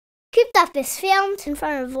Cooped Up is filmed in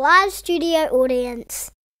front of a live studio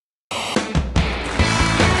audience.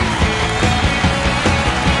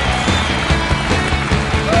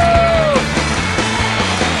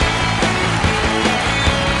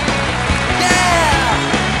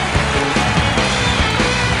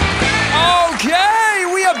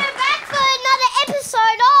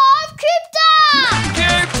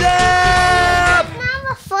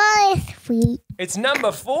 It's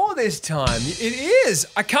number 4 this time. It is.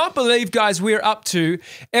 I can't believe, guys, we're up to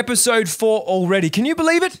episode 4 already. Can you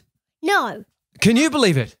believe it? No. Can you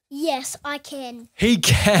believe it? Yes, I can. He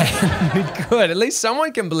can. Good. At least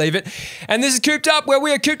someone can believe it. And this is Cooped Up, where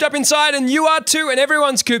we are cooped up inside, and you are too, and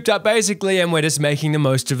everyone's cooped up basically, and we're just making the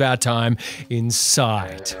most of our time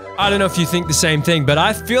inside. I don't know if you think the same thing, but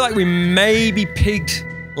I feel like we maybe peaked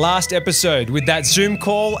last episode with that Zoom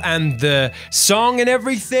call and the song and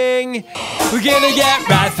everything. We're gonna get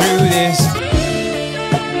right through this.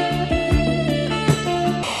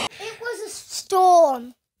 It was a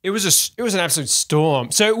storm. It was an absolute storm.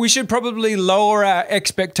 So we should probably lower our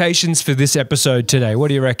expectations for this episode today. What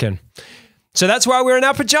do you reckon? So that's why we're in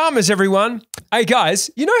our pajamas, everyone. Hey guys,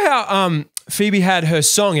 you know how Phoebe had her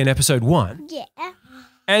song in episode 1? Yeah.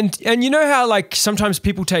 And you know how like sometimes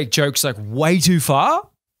people take jokes like way too far?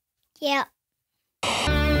 Yeah.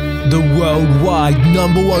 The worldwide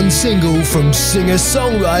 #1 single from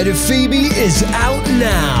singer-songwriter Phoebe is out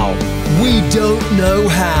now. We Don't Know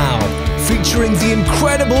How, featuring the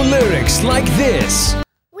incredible lyrics like this.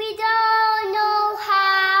 We don't know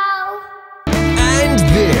how. And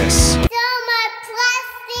this. So much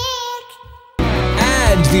plastic.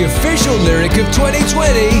 And the official lyric of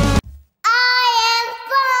 2020.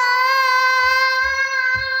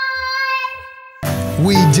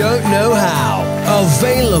 We Don't Know How,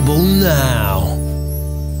 available now.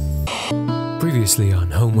 Previously on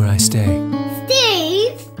Home Where I Stay.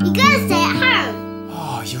 Steve, you gotta stay at home.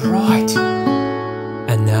 Oh, you're right.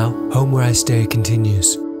 And now, Home Where I Stay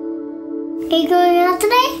continues. Are you going out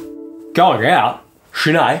today? Going out?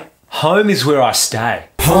 Shanae, home is where I stay.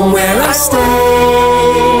 Home Where I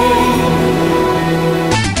Stay.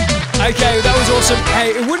 Okay, that was awesome. Hey,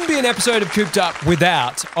 it wouldn't be an episode of Cooped Up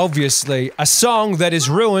without, obviously, a song that is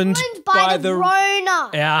ruined by the Rona.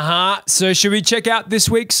 Uh-huh. So should we check out this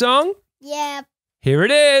week's song? Yeah. Here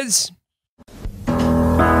it is.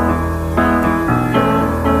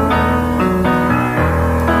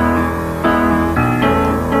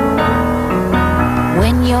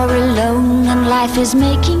 When you're alone and life is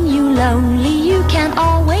making you lonely, you can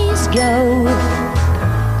always go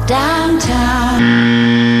downtown.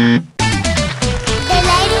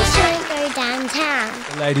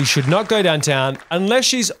 The lady should not go downtown unless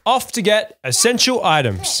she's off to get essential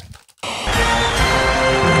items.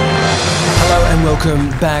 Hello and welcome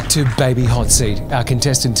back to Baby Hot Seat. Our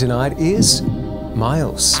contestant tonight is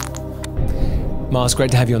Miles. Miles,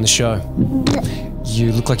 great to have you on the show.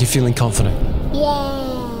 You look like you're feeling confident.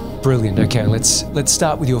 Yeah. Brilliant. Okay, let's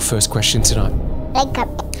start with your first question tonight. Wake up.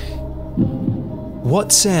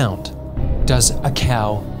 What sound does a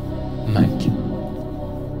cow make?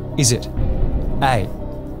 Is it A,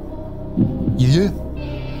 yeah,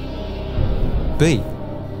 B,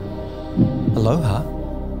 aloha,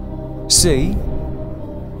 C,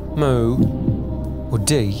 moo, or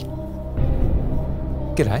D,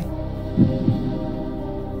 g'day?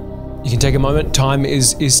 You can take a moment. Time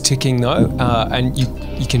is ticking though, and you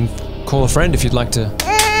can call a friend if you'd like to.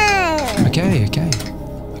 Okay.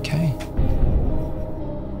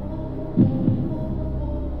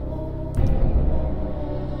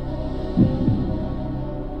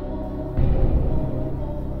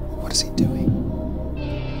 What is he doing?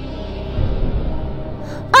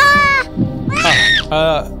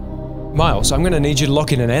 Miles, I'm going to need you to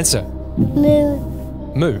lock in an answer. Moo.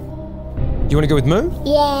 Moo. You want to go with moo?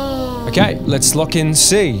 Yeah. Okay, let's lock in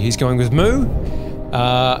C. He's going with moo.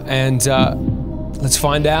 And let's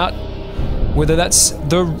find out whether that's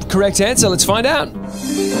the correct answer. Let's find out.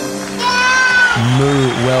 Yeah! Moo,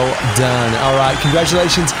 well done. All right,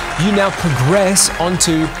 congratulations. You now progress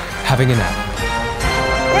onto having a nap.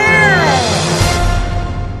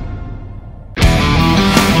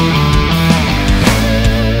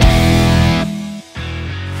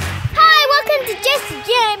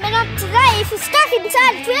 If you're stuck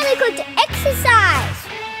inside, it's really good to exercise.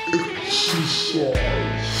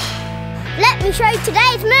 Let me show you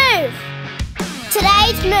today's move.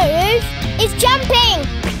 Today's move is jumping.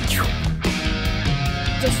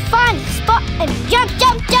 Just find a spot and jump,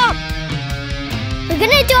 jump, jump. We're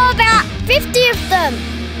gonna do about 50 of them.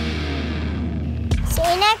 See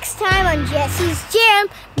you next time on Jesse's Gym.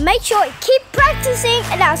 Make sure you keep practicing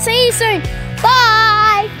and I'll see you soon.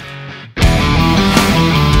 Bye.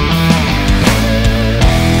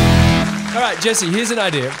 Jesse, here's an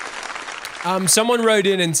idea. Someone wrote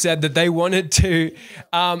in and said that they wanted you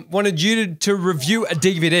to review a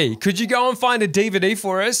DVD. Could you go and find a DVD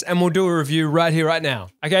for us, and we'll do a review right here, right now?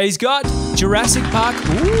 Okay, he's got Jurassic Park.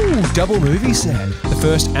 Ooh, double movie set. The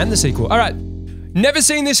first and the sequel. All right, never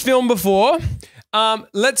seen this film before.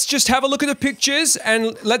 Let's just have a look at the pictures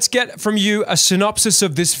and let's get from you a synopsis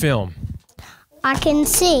of this film. I can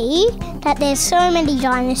see that there's so many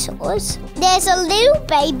dinosaurs. There's a little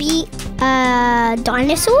baby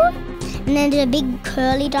dinosaur, and then there's a big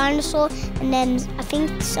curly dinosaur, and then I think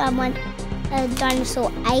a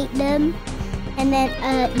dinosaur ate them, and then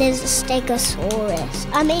there's a stegosaurus.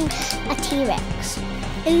 I mean, a T-Rex.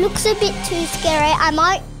 It looks a bit too scary. I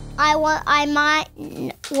might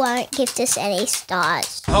won't give this any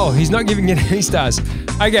stars. Oh, he's not giving it any stars.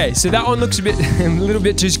 Okay, so that one looks a little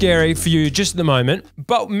bit too scary for you just at the moment,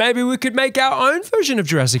 but maybe we could make our own version of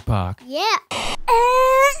Jurassic Park. Yeah.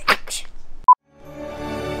 Action.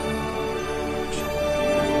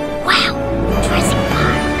 Wow, Jurassic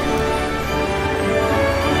Park.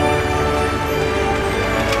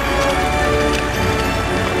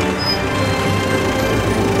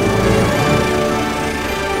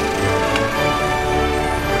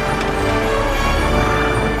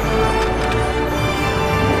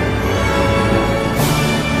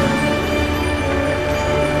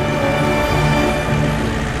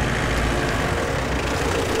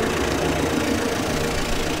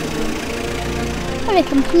 What a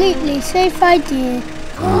completely safe idea.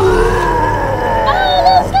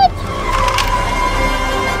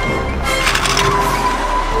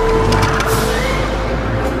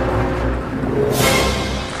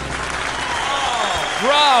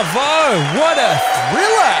 Bravo! What a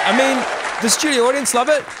thriller! I mean, the studio audience love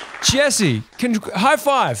it. Jesse, high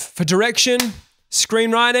five for direction,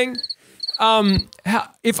 screenwriting.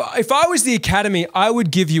 If I was the Academy, I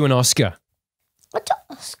would give you an Oscar. What's an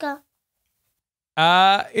Oscar?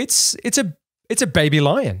 It's a baby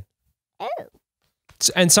lion. Oh.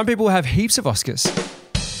 And some people have heaps of Oscars.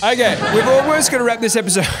 Okay, we're almost going to wrap this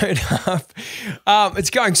episode up.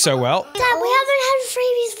 It's going so well. Dad, we haven't had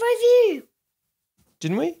Phoebe's review.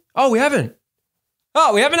 Didn't we? Oh, we haven't.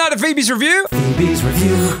 Oh, we haven't had a Phoebe's review? Phoebe's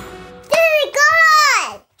review. Very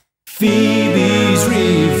good. Phoebe's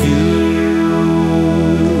review.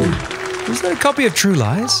 Is that a copy of True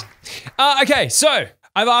Lies? Okay, so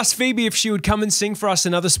I've asked Phoebe if she would come and sing for us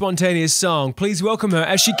another spontaneous song. Please welcome her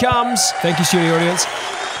as she comes, thank you studio audience,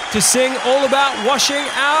 to sing all about washing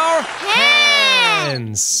our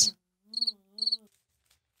hands.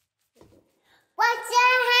 Wash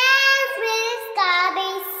your hands with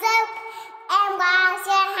scrubby soap and wash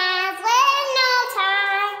your hands with no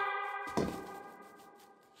time.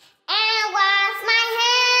 And wash my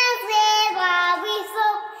hands with scrubby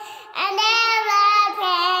soap and never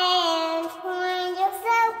paint on your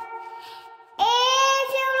soap. If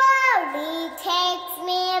you love takes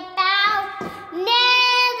me about,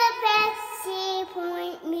 never Pepsi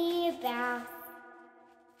point me about.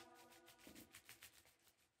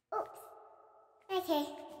 Okay.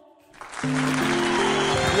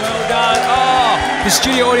 Well done. Oh, the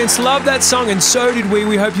studio audience loved that song, and so did we.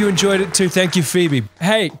 We hope you enjoyed it too. Thank you, Phoebe.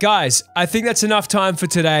 Hey, guys, I think that's enough time for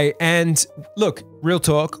today. And look, real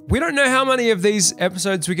talk, we don't know how many of these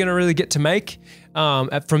episodes we're going to really get to make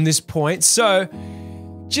from this point. So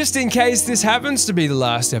just in case this happens to be the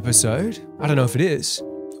last episode, I don't know if it is,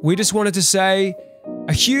 we just wanted to say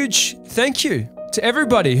a huge thank you to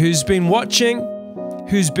everybody who's been watching,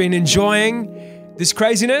 who's been enjoying this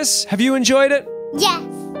craziness. Have you enjoyed it? Yes.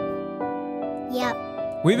 Yep.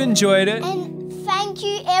 We've enjoyed it. And thank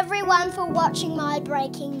you everyone for watching my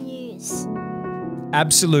breaking news.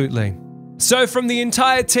 Absolutely. So from the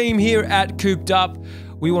entire team here at Cooped Up,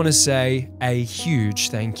 we want to say a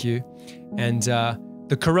huge thank you. And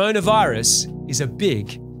the coronavirus is a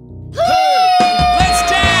big Let's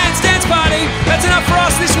dance! Dance party! That's enough for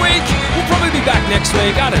us this week. We'll probably be back next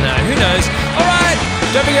week. I don't know. Who knows? All right.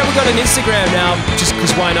 Don't forget we've got an Instagram now, just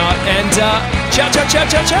because why not? And ciao, ciao, ciao,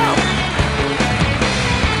 ciao, ciao.